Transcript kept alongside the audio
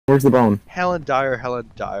Where's the bone? Helen Dyer.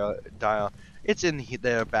 It's in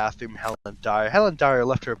their bathroom, Helen Dyer. Helen Dyer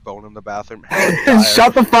left her bone in the bathroom. Helen Dyer.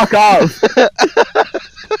 Shut the fuck up!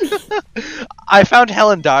 I found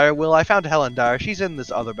Helen Dyer, Will. I found Helen Dyer. She's in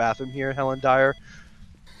this other bathroom here, Helen Dyer.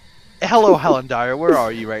 Hello, Helen Dyer. Where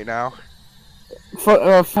are you right now?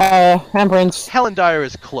 Handprints. Helen Dyer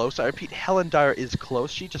is close. I repeat, Helen Dyer is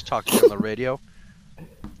close. She just talked to me on the radio.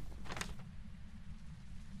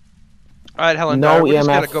 Alright, Helen Dyer, we're just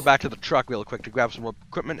gonna go back to the truck real quick to grab some more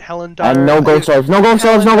equipment. Helen Dyer. And no ghost orbs. No ghost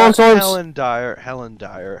orbs. No ghost orbs. Helen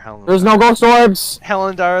Dyer. There's no ghost orbs.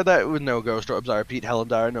 Helen Dyer, that with no ghost orbs. I repeat, Helen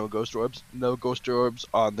Dyer, no ghost orbs. No ghost orbs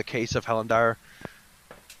on the case of Helen Dyer.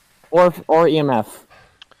 Or EMF.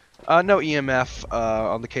 No EMF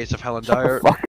on the case of Helen Dyer. Fuck.